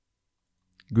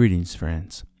Greetings,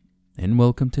 friends, and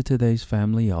welcome to today's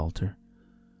Family Altar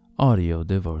audio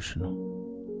devotional.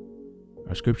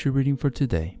 Our scripture reading for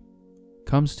today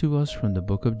comes to us from the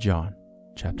book of John,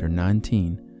 chapter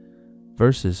 19,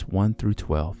 verses 1 through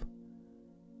 12,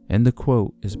 and the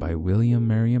quote is by William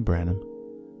Marion Branham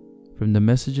from the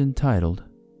message entitled,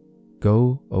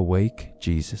 Go Awake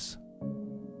Jesus.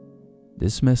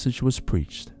 This message was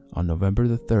preached on November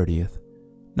the 30th,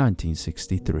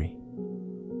 1963.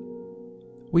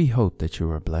 We hope that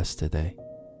you are blessed today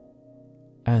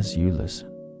as you listen.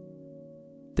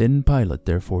 Then Pilate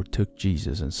therefore took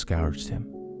Jesus and scourged him,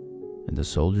 and the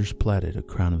soldiers platted a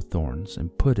crown of thorns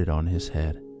and put it on his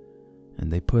head,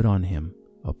 and they put on him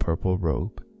a purple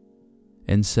robe,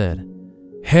 and said,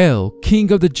 Hail, King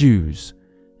of the Jews!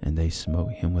 And they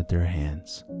smote him with their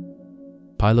hands.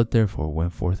 Pilate therefore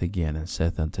went forth again and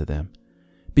saith unto them,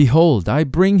 Behold, I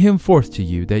bring him forth to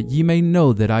you, that ye may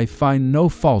know that I find no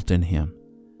fault in him.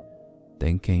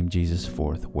 Then came Jesus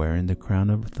forth, wearing the crown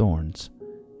of thorns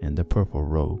and the purple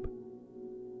robe.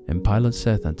 And Pilate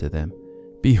saith unto them,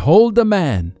 Behold the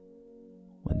man!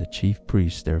 When the chief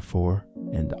priests therefore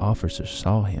and the officers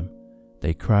saw him,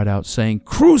 they cried out, saying,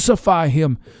 Crucify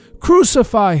him!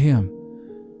 Crucify him!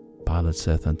 Pilate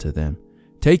saith unto them,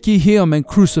 Take ye him and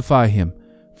crucify him,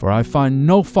 for I find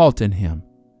no fault in him.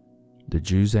 The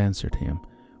Jews answered him,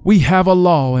 We have a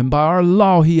law, and by our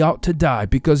law he ought to die,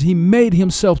 because he made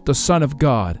himself the Son of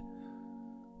God.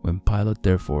 When Pilate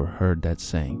therefore heard that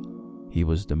saying, he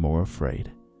was the more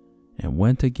afraid, and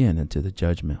went again into the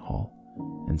judgment hall,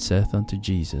 and saith unto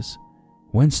Jesus,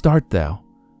 Whence art thou?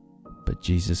 But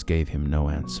Jesus gave him no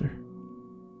answer.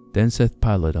 Then saith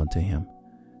Pilate unto him,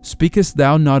 Speakest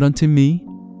thou not unto me?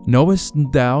 Knowest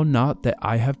thou not that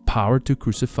I have power to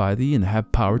crucify thee, and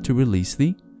have power to release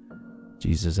thee?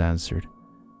 Jesus answered,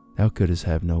 Thou couldst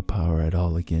have no power at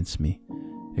all against me,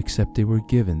 except it were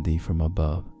given thee from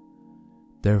above.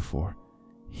 Therefore,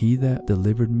 he that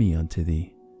delivered me unto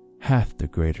thee hath the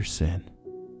greater sin.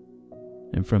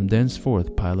 And from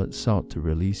thenceforth Pilate sought to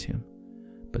release him.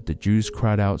 But the Jews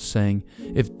cried out, saying,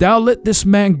 If thou let this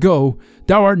man go,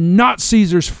 thou art not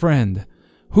Caesar's friend.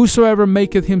 Whosoever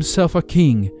maketh himself a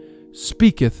king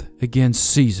speaketh against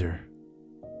Caesar.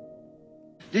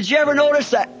 Did you ever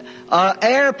notice that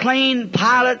airplane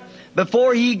pilot,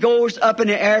 before he goes up in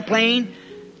the airplane,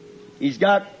 he's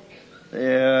got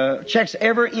checks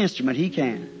every instrument he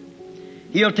can.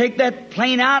 He'll take that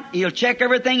plane out, he'll check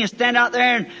everything and stand out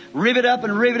there and riv it up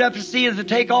to see if the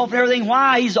takeoff and everything.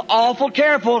 Why? He's awful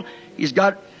careful. He's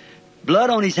got blood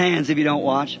on his hands if you don't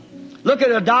watch. Look at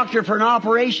a doctor for an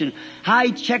operation. How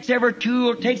he checks every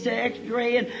tool, takes the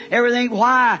x-ray and everything.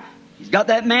 Why? He's got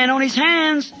that man on his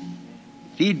hands.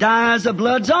 If he dies, the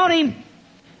blood's on him.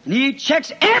 And he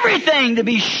checks everything to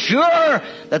be sure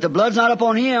that the blood's not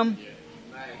upon him.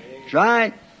 That's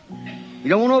right. You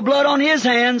don't want no blood on his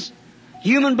hands.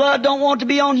 Human blood don't want to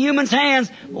be on humans' hands.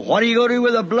 Well, what are you going to do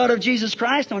with the blood of Jesus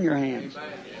Christ on your hands?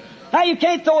 Now, you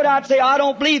can't throw it out and say, I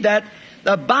don't believe that.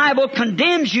 The Bible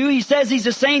condemns you. He says He's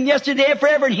the same yesterday and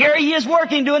forever, and here He is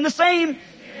working, doing the same.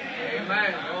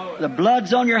 Amen. The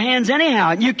blood's on your hands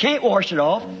anyhow, and you can't wash it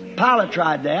off. Pilate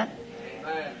tried that.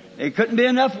 There couldn't be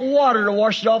enough water to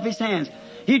wash it off his hands.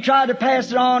 He tried to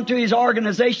pass it on to his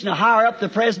organization to hire up the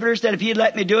presbyter, said if he'd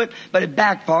let me do it, but it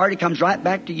backfired. It comes right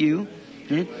back to you.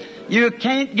 You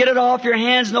can't get it off your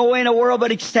hands no way in the world but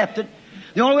accept it.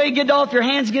 The only way to get it off your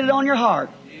hands is get it on your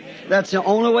heart. That's the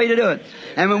only way to do it.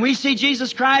 And when we see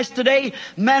Jesus Christ today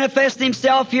manifest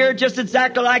Himself here just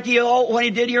exactly like when He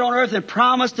did here on earth and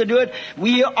promised to do it,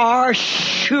 we are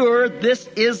sure this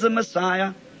is the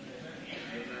Messiah.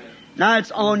 Now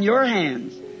it's on your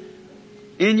hands,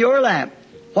 in your lap.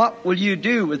 What will you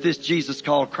do with this Jesus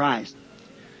called Christ?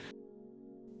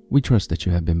 We trust that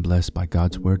you have been blessed by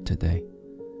God's Word today.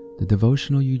 The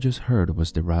devotional you just heard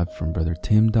was derived from Brother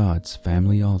Tim Dodd's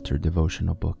Family Altar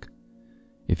devotional book.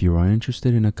 If you are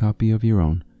interested in a copy of your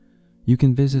own, you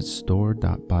can visit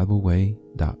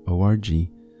store.bibleway.org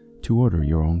to order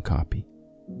your own copy.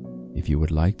 If you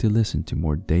would like to listen to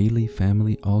more daily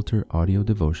Family Altar audio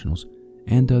devotionals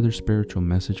and other spiritual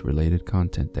message-related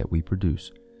content that we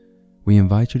produce, we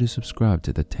invite you to subscribe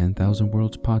to the 10,000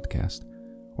 Worlds podcast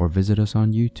or visit us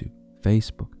on YouTube,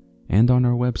 Facebook, and on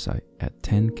our website at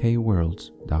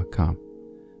 10kworlds.com.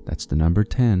 That's the number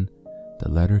 10, the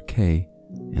letter K,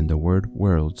 and the word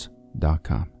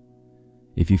worlds.com.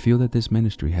 If you feel that this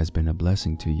ministry has been a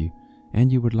blessing to you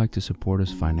and you would like to support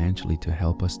us financially to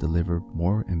help us deliver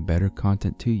more and better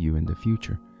content to you in the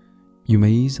future, you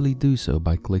may easily do so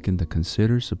by clicking the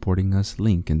Consider Supporting Us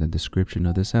link in the description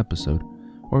of this episode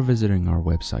or visiting our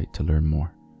website to learn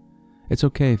more. It's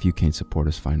okay if you can't support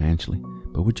us financially,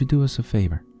 But would you do us a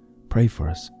favor? Pray for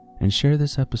us and share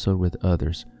this episode with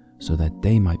others so that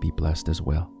they might be blessed as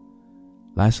well.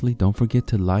 Lastly, don't forget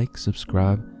to like,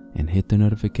 subscribe, and hit the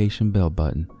notification bell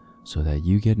button so that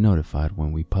you get notified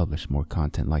when we publish more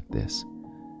content like this.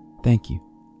 Thank you,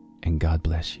 and God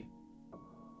bless you.